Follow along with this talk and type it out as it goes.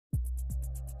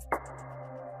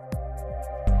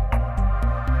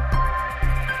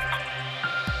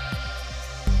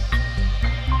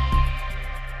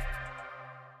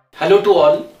Hello to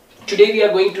all. Today we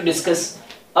are going to discuss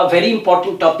a very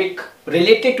important topic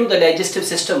related to the digestive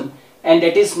system, and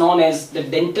that is known as the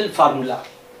dental formula.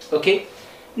 Okay.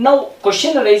 Now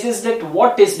question arises that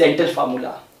what is dental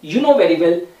formula? You know very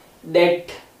well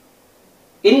that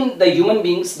in the human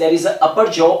beings there is an upper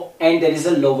jaw and there is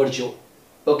a lower jaw.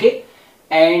 Okay.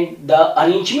 And the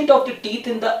arrangement of the teeth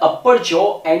in the upper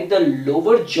jaw and the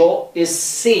lower jaw is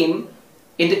same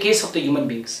in the case of the human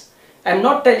beings. I am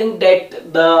not telling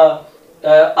that the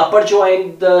upper jaw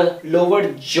and the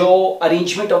lower jaw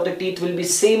arrangement of the teeth will be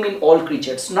same in all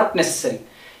creatures, not necessary.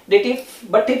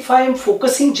 But if I am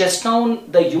focusing just now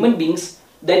on the human beings,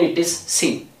 then it is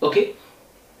same. Okay.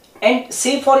 And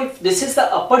say for if this is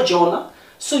the upper jaw,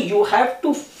 so you have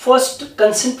to first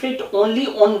concentrate only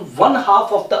on one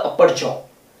half of the upper jaw,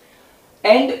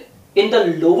 and in the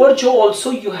lower jaw also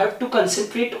you have to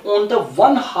concentrate on the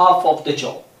one half of the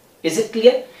jaw. Is it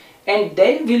clear? And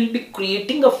then we will be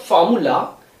creating a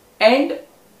formula, and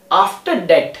after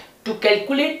that to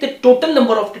calculate the total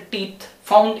number of the teeth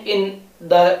found in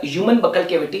the human buccal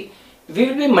cavity, we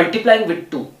will be multiplying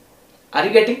with 2. Are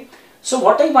you getting? So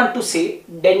what I want to say,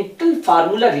 dental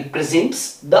formula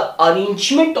represents the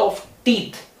arrangement of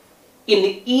teeth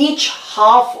in each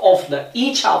half,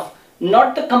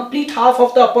 not the complete half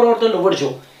of the upper or the lower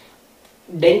jaw.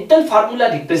 Dental formula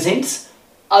represents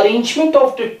arrangement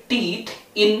of the teeth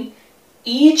in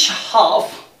each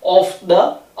half of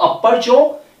the upper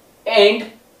jaw and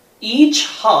each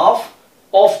half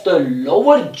of the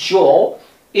lower jaw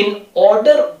in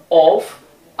order of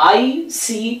I,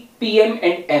 C, P, M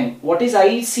and M. What is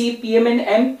I, C, P, M and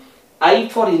M? I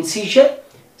for incisor,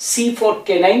 C for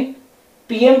canine,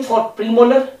 P, M for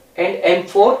premolar and M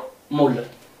for molar.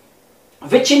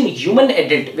 Which in human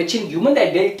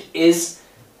adult is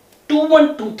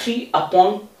 2123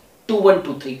 upon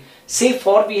 2123. Say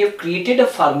for we have created a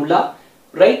formula,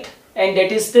 right, and that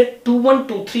is the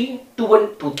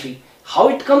 2123. How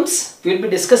it comes, we will be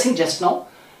discussing just now.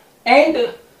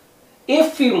 And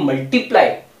if we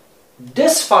multiply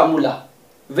this formula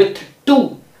with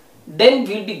 2, then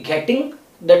we will be getting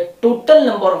the total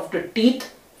number of the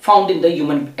teeth found in the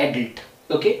human adult.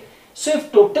 Okay. So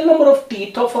if total number of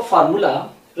teeth of a formula,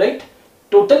 right,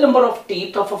 total number of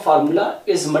teeth of a formula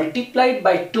is multiplied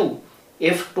by 2.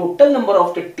 If total number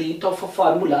of the teeth of a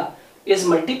formula is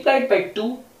multiplied by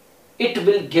 2, it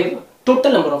will give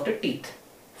total number of the teeth.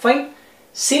 Fine.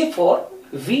 Say for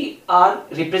we are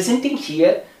representing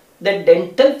here the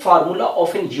dental formula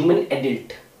of a human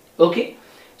adult. Okay.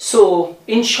 So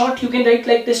in short you can write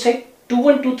like this type: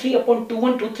 2123 upon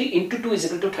 2123 into 2 is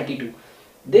equal to 32.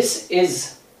 This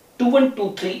is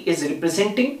 2123 is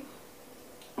representing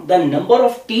the number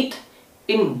of teeth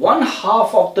in one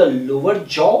half of the lower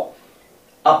jaw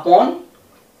upon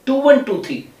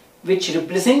 2123, which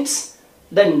represents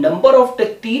the number of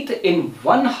the teeth in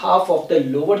one half of the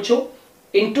lower jaw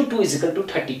into 2 is equal to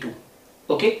 32.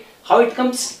 Okay. How it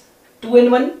comes? 2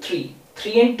 and 1 3,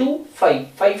 3 and 2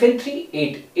 5, 5 and 3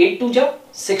 8, 8 2 ja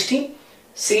 16,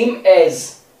 same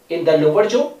as in the lower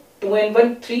jaw. 2 and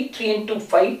 1 3, 3 and 2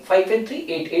 5, 5 and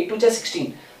 3 8, 8 2 ja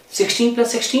 16, 16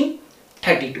 plus 16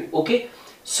 32. Okay.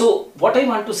 So what I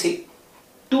want to say,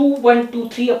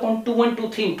 2123 upon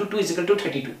 2123 into 2 is equal to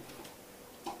 32.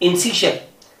 Incisor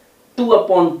 2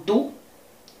 upon 2,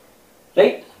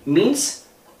 right, means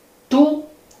 2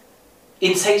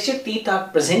 incisor teeth are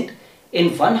present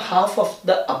in one half of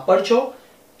the upper jaw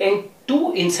and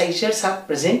 2 incisors are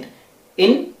present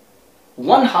in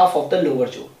one half of the lower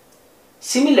jaw.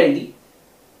 Similarly,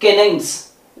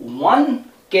 canines, 1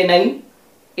 canine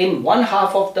in one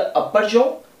half of the upper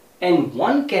jaw and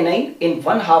 1 canine in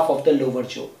one half of the lower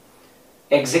jaw.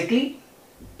 Exactly,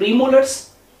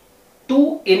 premolars,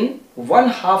 2 in one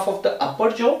half of the upper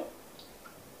jaw,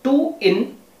 2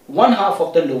 in one half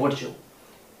of the lower jaw,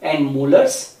 and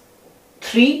molars,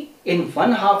 3 in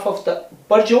one half of the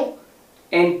upper jaw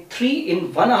and 3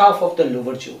 in one half of the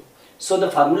lower jaw. So the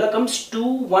formula comes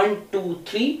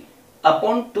 2123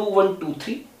 upon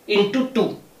 2123 into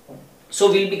 2.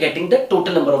 So we will be getting the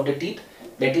total number of the teeth,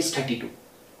 that is 32.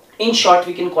 In short,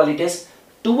 we can call it as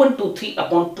 2123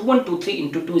 upon 2123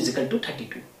 into 2 is equal to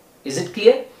 32. Is it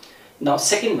clear? Now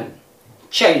second one,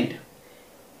 child.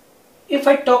 If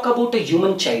I talk about a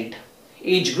human child,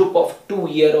 age group of 2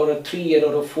 year or a 3 year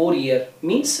or a 4 year,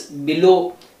 means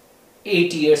below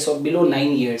 8 years or below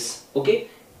 9 years. Okay,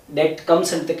 that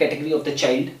comes under the category of the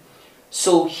child.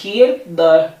 So here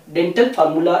the dental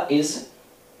formula is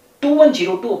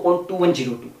 2102 upon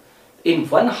 2102 in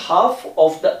one half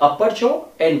of the upper jaw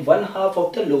and one half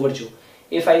of the lower jaw.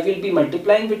 If I will be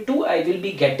multiplying with 2, I will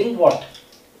be getting what?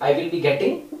 I will be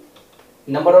getting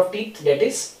number of teeth, that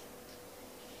is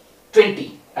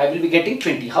 20. I will be getting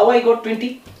 20. How I got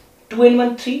 20? 2 and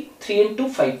 1 3, 3 and 2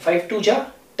 5, 5 2 ja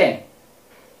 10.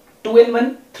 2 and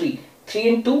 1 3, 3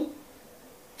 and 2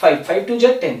 5, 5 2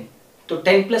 ja 10. So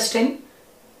 10 plus 10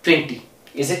 20.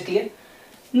 Is it clear?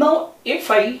 Now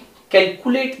if I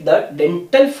calculate the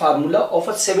dental formula of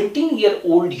a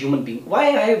 17-year-old human being, why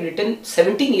I have written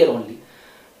 17-year only?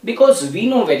 Because we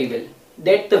know very well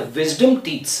that the wisdom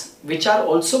teeth, which are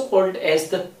also called as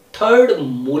the third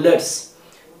molars,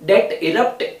 that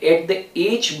erupt at the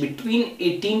age between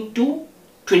 18 to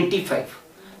 25.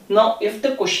 Now if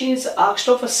the question is asked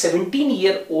of a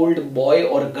 17-year-old boy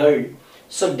or girl,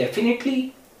 so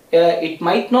definitely it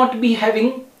might not be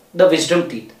having the wisdom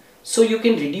teeth. So you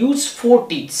can reduce 4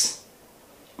 teeth,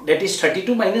 that is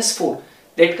 32 minus 4,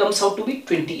 that comes out to be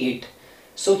 28.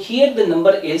 So here the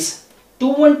number is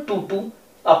 2122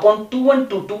 upon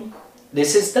 2122.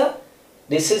 This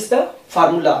is the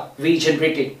formula we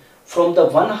generated from the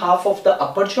 1/2 of the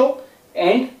upper jaw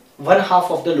and 1/2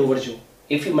 of the lower jaw.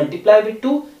 If you multiply with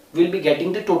 2, we will be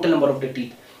getting the total number of the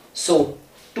teeth. So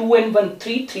 2 and 1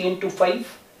 3, 3 and 2 5,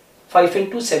 5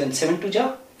 and 2 7, 7 2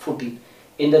 ja 14.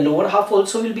 In the lower half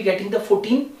also we will be getting the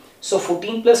 14. So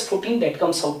 14 plus 14, that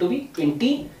comes out to be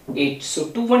 28. So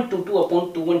 2122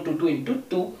 upon 2122 into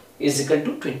 2 is equal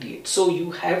to 28. So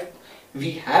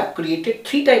we have created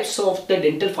 3 types of the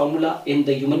dental formula in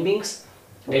the human beings.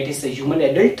 That is the human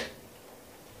adult,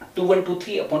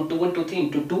 2123 upon 2123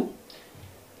 into 2.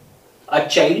 A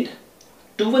child,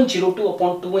 2102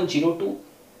 upon 2102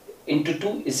 into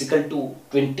 2 is equal to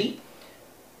 20.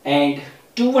 And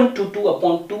 2122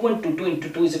 upon 2122 into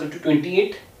 2 is equal to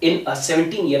 28 in a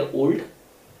 17-year-old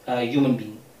human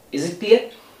being. Is it clear?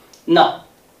 Now,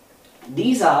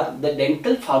 these are the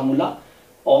dental formula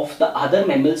of the other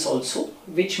mammals also,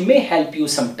 which may help you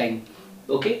sometime.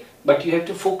 Okay, but you have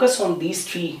to focus on these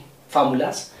 3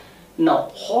 formulas. Now,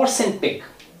 horse and pig.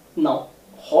 Now,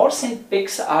 horse and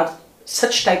pigs are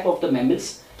such type of the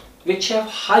mammals which have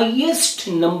highest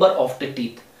number of the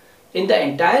teeth. In the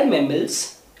entire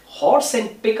mammals, horse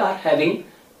and pig are having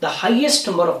the highest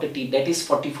number of the teeth, that is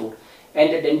 44.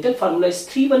 And the dental formula is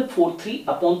 3143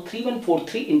 upon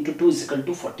 3143 into 2 is equal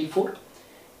to 44.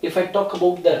 If I talk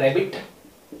about the rabbit,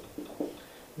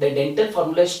 the dental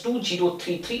formula is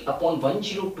 2033 upon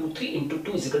 1023 into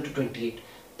 2 is equal to 28.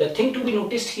 The thing to be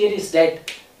noticed here is that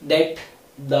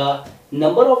the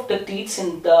number of the teeth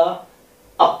in the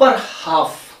upper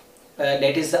half,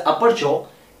 that is the upper jaw,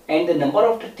 and the number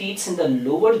of the teeth in the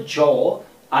lower jaw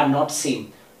are not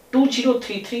same.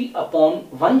 2033 upon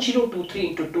 1023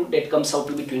 into 2, that comes out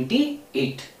to be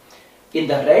 28. In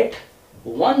the rat,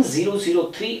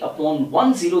 1003 upon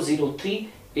 1003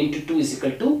 into 2 is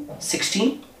equal to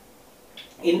 16.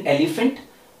 In elephant,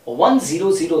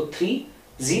 1003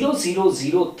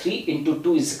 0003 into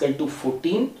 2 is equal to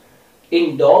 14.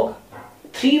 In dog,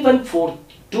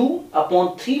 3142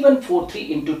 upon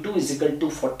 3143 into 2 is equal to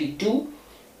 42.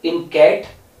 In cat,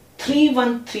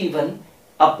 3131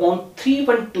 upon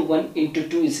 3121 into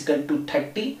 2 is equal to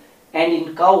 30. And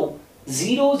in cow,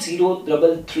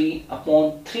 0033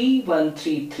 upon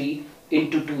 3133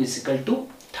 into 2 is equal to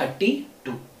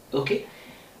 32. Okay,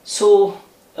 so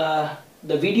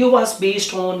the video was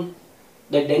based on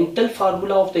the dental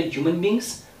formula of the human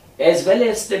beings as well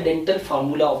as the dental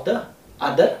formula of the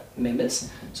other mammals.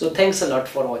 So thanks a lot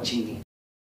for watching me.